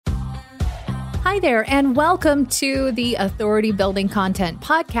Hi there, and welcome to the Authority Building Content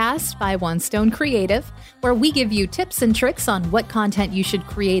Podcast by One Stone Creative, where we give you tips and tricks on what content you should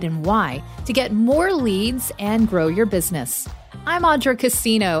create and why to get more leads and grow your business. I'm Audra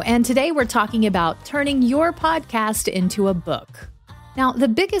Casino, and today we're talking about turning your podcast into a book. Now, the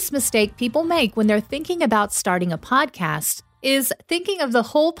biggest mistake people make when they're thinking about starting a podcast is thinking of the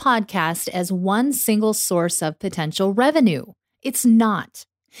whole podcast as one single source of potential revenue. It's not.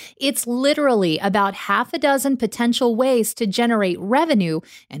 It's literally about half a dozen potential ways to generate revenue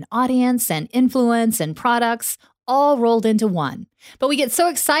and audience and influence and products all rolled into one. But we get so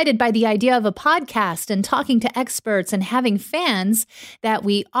excited by the idea of a podcast and talking to experts and having fans that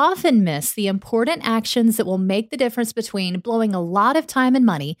we often miss the important actions that will make the difference between blowing a lot of time and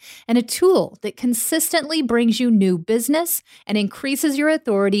money and a tool that consistently brings you new business and increases your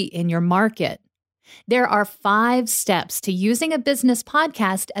authority in your market. There are 5 steps to using a business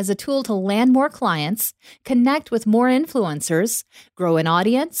podcast as a tool to land more clients, connect with more influencers, grow an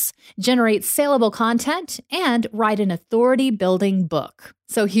audience, generate saleable content, and write an authority-building book.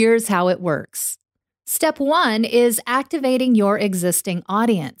 So here's how it works. Step 1 is activating your existing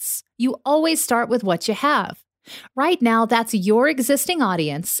audience. You always start with what you have. Right now, that's your existing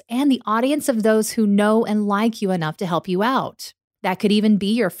audience and the audience of those who know and like you enough to help you out. That could even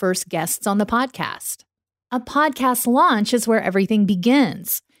be your first guests on the podcast. A podcast launch is where everything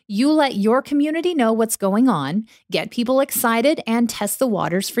begins. You let your community know what's going on, get people excited, and test the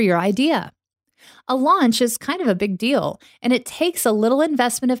waters for your idea. A launch is kind of a big deal, and it takes a little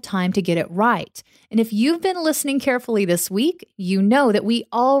investment of time to get it right. And if you've been listening carefully this week, you know that we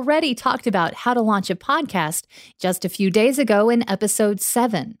already talked about how to launch a podcast just a few days ago in episode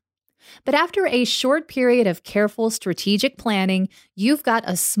 7. But after a short period of careful strategic planning, you've got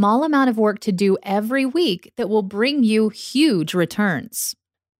a small amount of work to do every week that will bring you huge returns.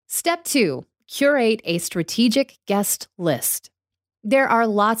 Step 2, curate a strategic guest list. There are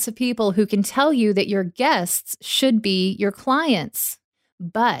lots of people who can tell you that your guests should be your clients.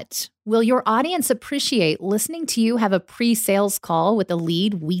 But will your audience appreciate listening to you have a pre-sales call with a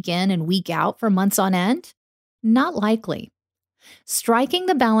lead week in and week out for months on end? Not likely. Striking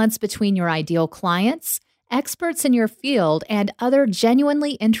the balance between your ideal clients, experts in your field, and other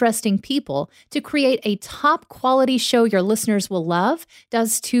genuinely interesting people to create a top quality show your listeners will love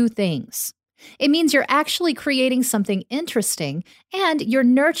does 2 things. It means you're actually creating something interesting and you're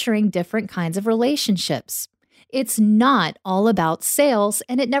nurturing different kinds of relationships. It's not all about sales,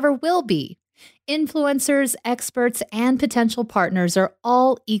 and it never will be. Influencers, experts, and potential partners are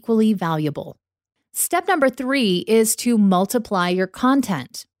all equally valuable. Step number 3 is to multiply your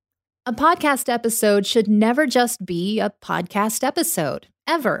content. A podcast episode should never just be a podcast episode,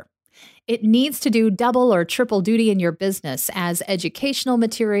 ever. It needs to do double or triple duty in your business as educational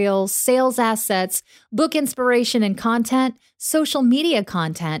materials, sales assets, book inspiration and content, social media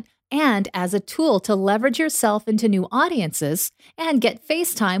content, and as a tool to leverage yourself into new audiences and get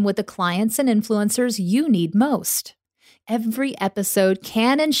face time with the clients and influencers you need most. Every episode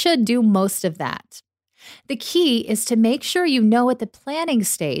can and should do most of that. The key is to make sure you know at the planning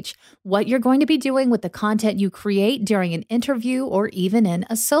stage what you're going to be doing with the content you create during an interview or even in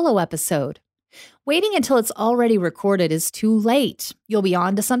a solo episode. Waiting until it's already recorded is too late. You'll be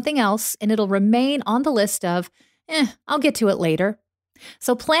on to something else and it'll remain on the list of, I'll get to it later.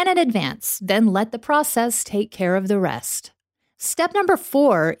 So plan in advance, then let the process take care of the rest. Step number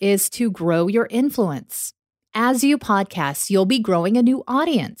 4 is to grow your influence. As you podcast, you'll be growing a new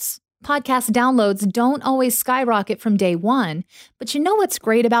audience. Podcast downloads don't always skyrocket from day one, but you know what's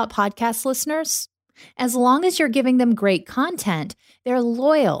great about podcast listeners? As long as you're giving them great content, they're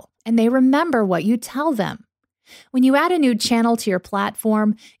loyal and they remember what you tell them. When you add a new channel to your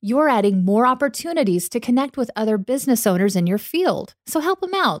platform, you're adding more opportunities to connect with other business owners in your field. So help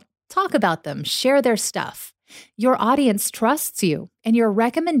them out, talk about them, share their stuff. Your audience trusts you and your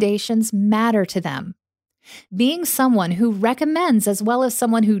recommendations matter to them. Being someone who recommends as well as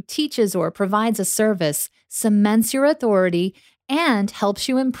someone who teaches or provides a service cements your authority and helps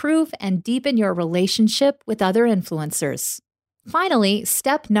you improve and deepen your relationship with other influencers. Finally,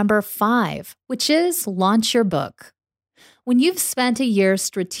 step number 5, which is launch your book. When you've spent a year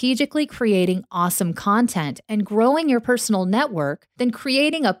strategically creating awesome content and growing your personal network, then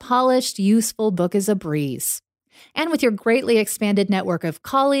creating a polished, useful book is a breeze. And with your greatly expanded network of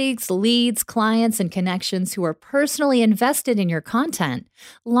colleagues, leads, clients, and connections who are personally invested in your content,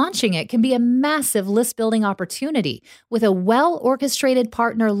 launching it can be a massive list-building opportunity. With a well-orchestrated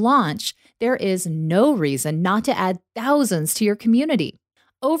partner launch, there is no reason not to add thousands to your community.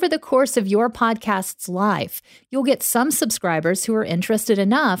 Over the course of your podcast's life, you'll get some subscribers who are interested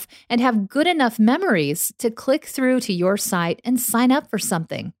enough and have good enough memories to click through to your site and sign up for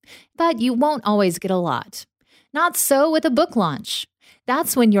something. But you won't always get a lot. Not so with a book launch.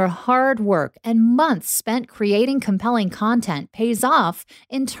 That's when your hard work and months spent creating compelling content pays off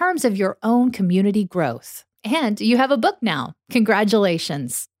in terms of your own community growth. And you have a book now.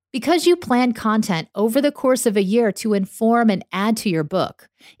 Congratulations. Because you plan content over the course of a year to inform and add to your book,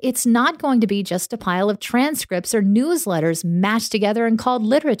 it's not going to be just a pile of transcripts or newsletters mashed together and called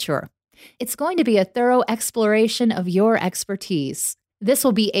literature. It's going to be a thorough exploration of your expertise. This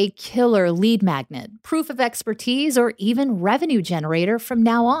will be a killer lead magnet, proof of expertise, or even revenue generator from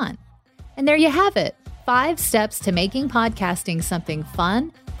now on. And there you have it, 5 steps to making podcasting something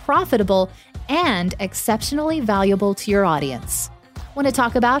fun, profitable, and exceptionally valuable to your audience. Want to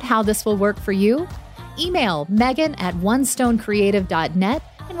talk about how this will work for you? Email Megan@onestonecreative.net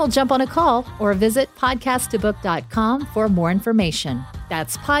and we'll jump on a call, or visit podcasttobook.com for more information.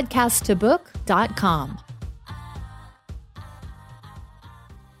 That's podcasttobook.com.